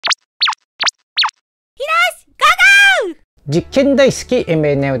実験大好き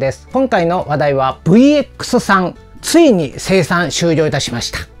MNL です。今回の話題は VX3 ついに生産終了いたしま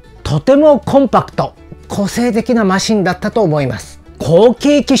した。とてもコンパクト、個性的なマシンだったと思います。後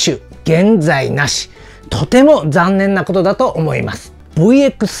継機種現在なし、とても残念なことだと思います。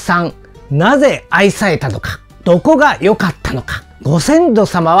 VX3 なぜ愛されたのか、どこが良かったのか、ご先祖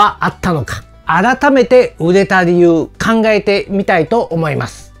様はあったのか、改めて売れた理由考えてみたいと思いま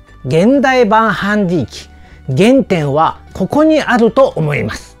す。現代版ハンディ機、原点はここにあると思い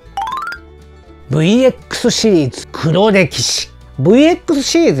ます。 VX シリーズ黒歴史、 VX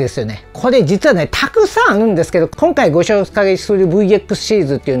シリーズですよね。これ実はねたくさんあるんですけど、今回ご紹介する VX シリー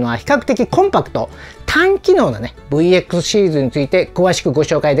ズっていうのは比較的コンパクト単機能なね VX シリーズについて詳しくご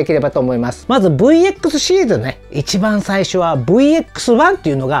紹介できればと思います。まず VX シリーズね、一番最初は VX1 って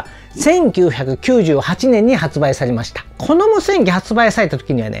いうのが1998年に発売されました。この無線機発売された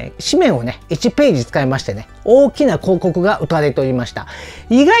時にはね、紙面をね1ページ使いましてね、大きな広告が打たれておりました。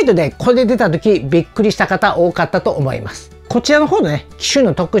意外とねこれ出た時びっくりした方多かったと思います。こちらの方のね機種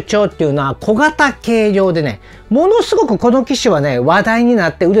の特徴っていうのは小型軽量でね、ものすごくこの機種はね話題にな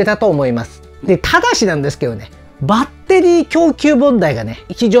って売れたと思います。でただしなんですけどね、バッテリー供給問題がね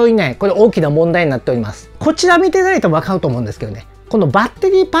非常にねこれ大きな問題になっております。こちら見ていただいても分かると思うんですけどね、このバッ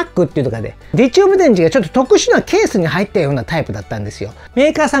テリーパックっていうのがね、リチウム電池がちょっと特殊なケースに入ったようなタイプだったんですよ。メ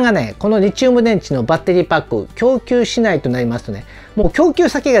ーカーさんがねこのリチウム電池のバッテリーパック供給しないとなりますとね、もう供給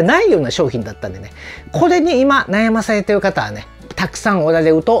先がないような商品だったんでね、これに今悩まされている方はねたくさんおられ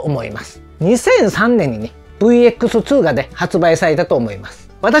ると思います。2003年にね VX2 がね発売されたと思いま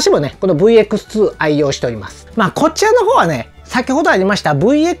す。私もねこの VX2 愛用しております。まあこちらの方はね先ほどありました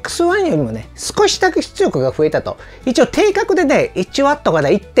VX1 よりもね少しだけ出力が増えたと。一応定格でね 1W から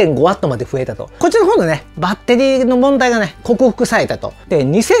 1.5W まで増えたと。こちらの方のねバッテリーの問題がね克服されたと。で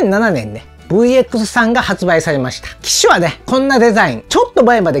2007年ね VX3 が発売されました。機種はねこんなデザイン、ちょっと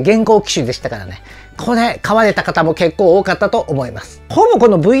前まで現行機種でしたからね、これ買われた方も結構多かったと思います。ほぼこ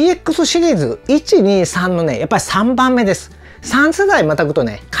の VX シリーズ123のねやっぱり3番目です。3世代またぐと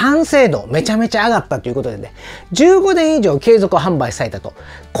ね完成度めちゃめちゃ上がったということでね、15年以上継続販売されたと。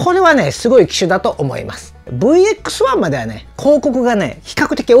これはねすごい機種だと思います。 VX1 まではね広告がね比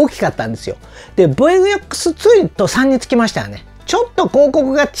較的大きかったんですよ。で VX2 と3につきましてはねちょっと広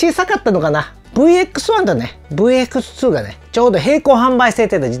告が小さかったのかな。 VX1 とね VX2 がねちょうど並行販売され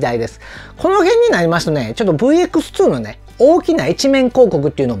てた時代です。この辺になりますとねちょっと VX2 のね大きな一面広告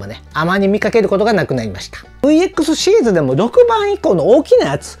っていうのもねあまり見かけることがなくなりました。 VX シリーズでも6番以降の大きな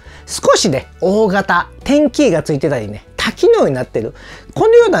やつ、少しね大型点キーがついてたりね多機能になってる、こ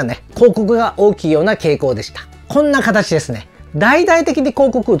のようなね広告が大きいような傾向でした。こんな形ですね。大々的に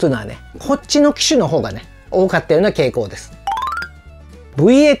広告打つのはねこっちの機種の方がね多かったような傾向です。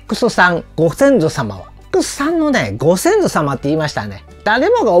 VX3 ご先祖様は VX3 のねご先祖様って言いましたね。誰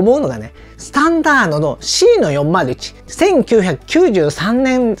もが思うのがねスタンダードの C の401、1993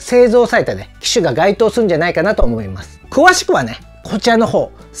年製造されたね機種が該当するんじゃないかなと思います。詳しくはねこちらの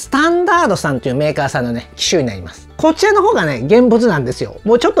方スタンダードさんというメーカーさんのね機種になります。こちらの方がね現物なんですよ。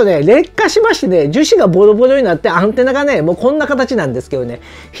もうちょっとね劣化しましてね樹脂がボロボロになってアンテナがねもうこんな形なんですけどね、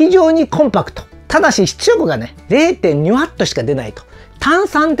非常にコンパクト。ただし出力がね 0.2W しか出ないと。単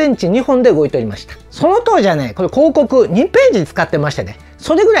3電池2本で動いておりました。その当時はねこれ広告2ページ使ってましてね、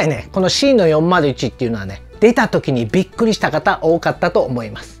それぐらいねこの C の401っていうのはね出た時にびっくりした方多かったと思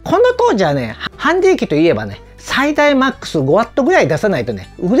います。この当時はねハンディ機といえばね最大マックス 5W ぐらい出さないと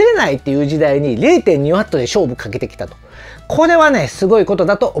ね売れないっていう時代に 0.2W で勝負かけてきたと。これはねすごいこと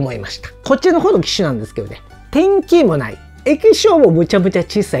だと思いました。こっちの方の機種なんですけどね、点キーもない、液晶もむちゃむちゃ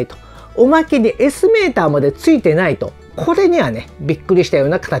小さいと、おまけに S メーターまでついてないと。これにはねびっくりしたよう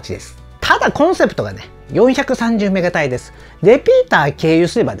な形です。ただコンセプトがね430メガ帯です。レピーター経由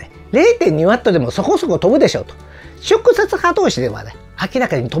すればね 0.2W でもそこそこ飛ぶでしょうと。直接波動子ではね明ら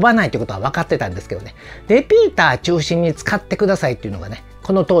かに飛ばないということは分かってたんですけどね、レピーター中心に使ってくださいっていうのがね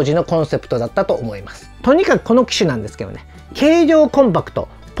この当時のコンセプトだったと思います。とにかくこの機種なんですけどね、軽量コンパクト、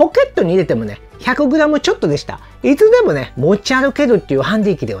ポケットに入れてもね 100g ちょっとでした。いつでもね持ち歩けるっていうハン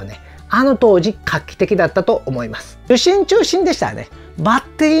ディ機ではねあの当時画期的だったと思います。受信中心でしたらねバッ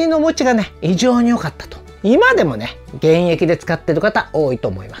テリーの持ちがね異常に良かったと。今でもね現役で使ってる方多いと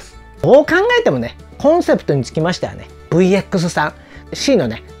思います。どう考えてもねコンセプトにつきましてはね VX3 C の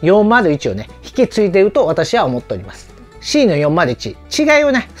ね401をね引き継いでいると私は思っております。 C の401違い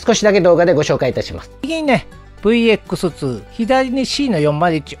をね少しだけ動画でご紹介いたします。右にね VX2、左に C の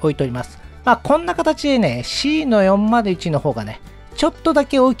401置いております。まあこんな形でね C の401の方がねちょっとだ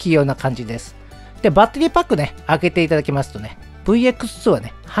け大きいような感じです。でバッテリーパックね開けていただきますとね VX2 は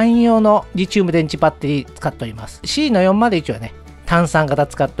ね、汎用のリチウム電池バッテリー使っております。C の401はね、単3型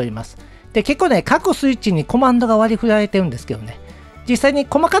使っております。で、結構ね、各スイッチにコマンドが割り振られてるんですけどね、実際に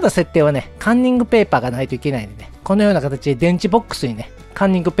細かな設定はね、カンニングペーパーがないといけないんでね、このような形で電池ボックスにね、カ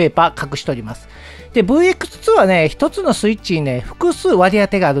ンニングペーパー隠しております。で、VX2 はね、一つのスイッチにね、複数割り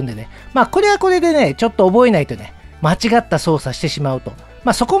当てがあるんでね、これはこれでね、ちょっと覚えないとね、間違った操作してしまうと。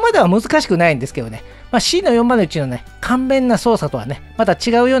そこまでは難しくないんですけどね、C の401のね、簡便な操作とはね、また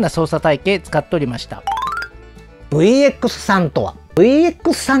違うような操作体系使っておりました。VX3 とは、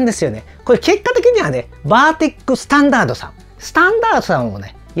VX3 ですよね。これ結果的にはね、バーテックスタンダードさん。スタンダードさんを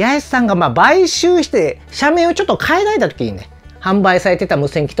ね、八重さんが買収して、社名をちょっと変えられた時にね、販売されてた無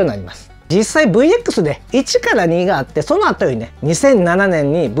線機となります。実際 VX で1から2があって、その後にね、2007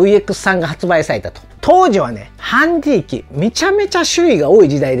年に VX3 が発売されたと。当時はね、ハンディー機、めちゃめちゃ種類が多い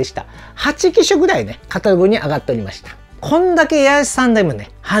時代でした。8機種ぐらいね、カタログに上がっておりました。こんだけ八重さんでもね、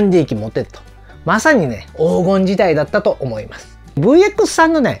ハンディー機持ってると。まさにね、黄金時代だったと思います。VX3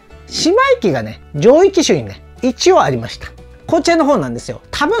 のね、姉妹機がね、上位機種にね、一応ありました。こちらの方なんですよ。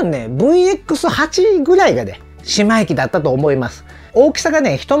多分ね、VX8 ぐらいがね、姉妹機だったと思います。大きさが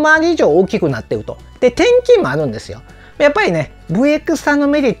ね、一回り以上大きくなってると。で、点キーもあるんですよ。やっぱりね、VX3 の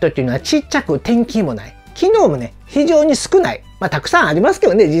メリットっていうのはちっちゃく点キーもない。機能もね、非常に少ない。たくさんありますけ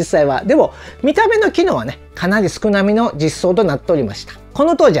どね、実際は。でも、見た目の機能はね、かなり少なめの実装となっておりました。こ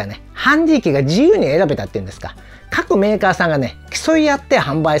の当時はね、ハンディ機が自由に選べたっていうんですか。各メーカーさんがね、競い合って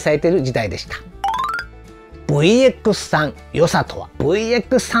販売されている時代でした。VX3 良さとは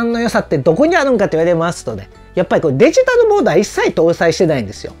VX3 の良さってどこにあるんかと言われますとね、やっぱりこれデジタルモードは一切搭載してないん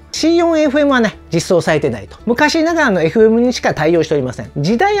ですよ。C4FM はね、実装されてないと。昔ながらの FM にしか対応しておりません。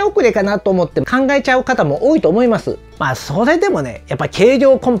時代遅れかなと思って考えちゃう方も多いと思います。それでもね、やっぱり軽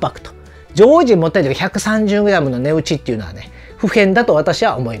量コンパクト。常時持てる 130g の値打ちっていうのはね、不変だと私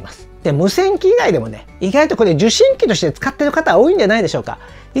は思います。で、無線機以外でもね、意外とこれ受信機として使ってる方多いんじゃないでしょうか。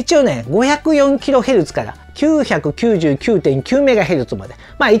一応ね、504kHz から 999.9MHz まで。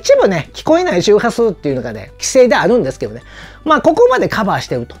一部ね、聞こえない周波数っていうのがね、規制であるんですけどね。ここまでカバーし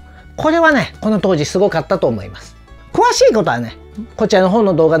てると。これはね、この当時すごかったと思います。詳しいことはね、こちらの方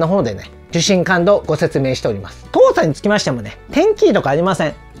の動画の方でね、受信感度をご説明しております。動作につきましてもね、点キーとかありませ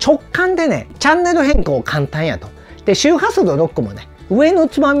ん。直感でね、チャンネル変更簡単やと。で、周波数のロックもね、上の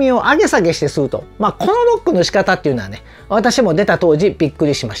つまみを上げ下げしてすると。このロックの仕方っていうのはね、私も出た当時びっく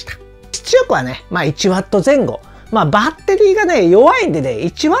りしました。出力はね、1W 前後。バッテリーがね、弱いんでね、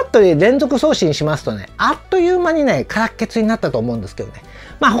1W で連続送信しますとね、あっという間にね、空っ欠になったと思うんですけどね。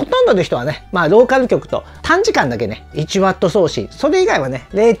ほとんどの人はね、ローカル局と短時間だけね、1W 送信。それ以外はね、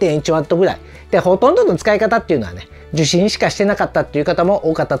0.1W ぐらい。で、ほとんどの使い方っていうのはね、受信しかしてなかったっていう方も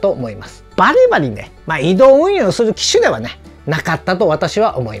多かったと思います。バリバリね、移動運用する機種ではね、なかったと私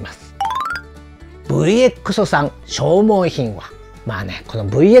は思います。VX3 消耗品はこの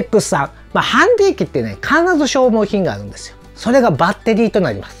VX3、ハンディ機ってね、必ず消耗品があるんですよ。それがバッテリーと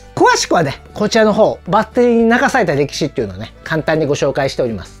なります。詳しくはね、こちらの方、バッテリーに流された歴史っていうのをね、簡単にご紹介してお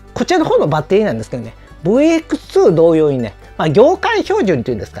ります。こちらの方のバッテリーなんですけどね、VX2 同様にね、業界標準っ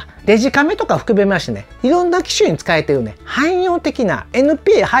ていうんですか、デジカメとか含めましてね、いろんな機種に使えているね、汎用的な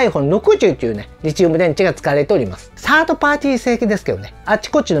NP-60 というね、リチウム電池が使われております。サードパーティー製ですけどね、あっち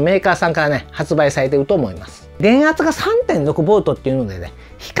こっちのメーカーさんからね、発売されていると思います。電圧が 3.6V っていうのでね、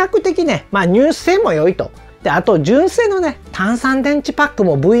比較的ね、入手性も良いと。で、あと純正のね、単3電池パック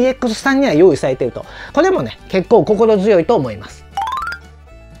も VX3 には用意されていると。これもね、結構心強いと思います。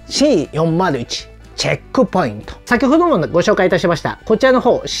C401チェックポイント。先ほどもご紹介いたしました。こちらの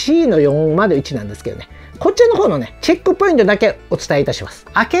方 C の401なんですけどね。こちらの方のね、チェックポイントだけお伝えいたします。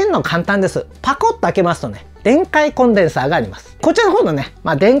開けるの簡単です。パコッと開けますとね、電解コンデンサーがあります。こちらの方のね、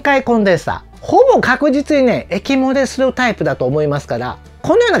電解コンデンサー、ほぼ確実にね、液漏れするタイプだと思いますから、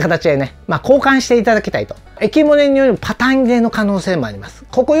このような形でね、交換していただきたいと。液漏れによるパターン切れの可能性もあります。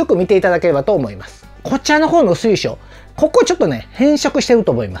ここよく見ていただければと思います。こちらの方の水晶、ここちょっとね、変色してる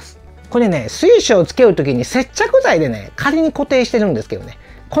と思います。これね、水晶をつけるときに接着剤でね、仮に固定してるんですけどね、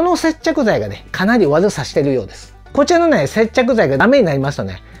この接着剤がね、かなり悪さしてるようです。こちらのね、接着剤がダメになりますと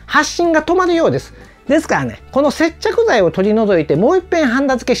ね、発信が止まるようです。ですからね、この接着剤を取り除いてもう一遍ハン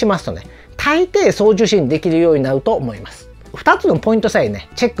ダ付けしますとね、大抵送受信できるようになると思います。2つのポイントさえね、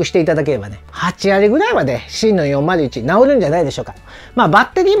チェックしていただければね、8割ぐらいはね、C の401治るんじゃないでしょうか。バ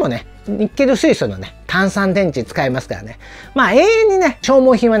ッテリーもね、ニッケル水素のね、単3電池使えますからね。永遠にね、消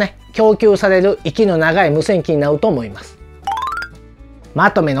耗品はね、供給される息の長い無線機になると思います。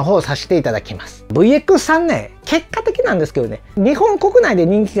まとめの方をさせていただきます。VX3 ね、結果的なんですけどね、日本国内で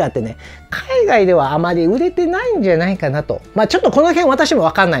人気があってね、海外ではあまり売れてないんじゃないかなと。ちょっとこの辺私も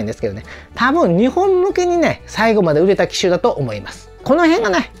わかんないんですけどね、多分日本向けにね、最後まで売れた機種だと思います。この辺が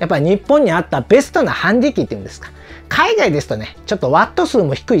ね、やっぱり日本にあったベストなハンディ機っていうんですか。海外ですとね、ちょっとワット数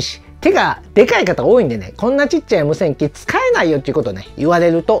も低いし、手がでかい方が多いんでね、こんなちっちゃい無線機使えないよっていうことをね、言わ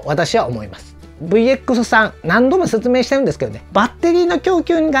れると私は思います。VX3 何度も説明してるんですけどね、バッテリーの供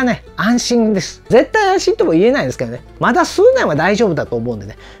給がね、安心です。絶対安心とも言えないんですけどね、まだ数年は大丈夫だと思うんで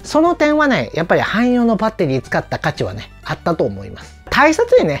ね、その点はね、やっぱり汎用のバッテリー使った価値はね、あったと思います。大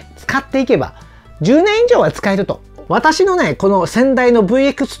切にね、使っていけば、10年以上は使えると。私のね、この先代の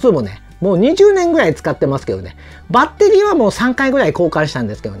VX2 もね、もう20年ぐらい使ってますけどね、バッテリーはもう3回ぐらい交換したん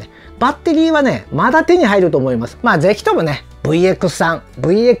ですけどね、バッテリーはね、まだ手に入ると思います。ぜひともね、VX3、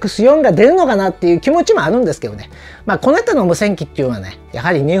VX4 が出るのかなっていう気持ちもあるんですけどね、この手の無線機っていうのはね、や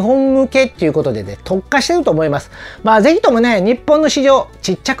はり日本向けっていうことでね、特化してると思います。ぜひともね、日本の市場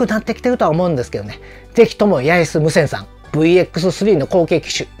ちっちゃくなってきてるとは思うんですけどね、ぜひとも八重洲無線さん、VX3 の後継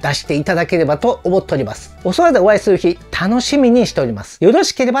機種出していただければと思っております。お空でお会いする日楽しみにしております。よろ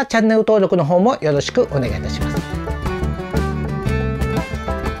しければチャンネル登録の方もよろしくお願いいたします。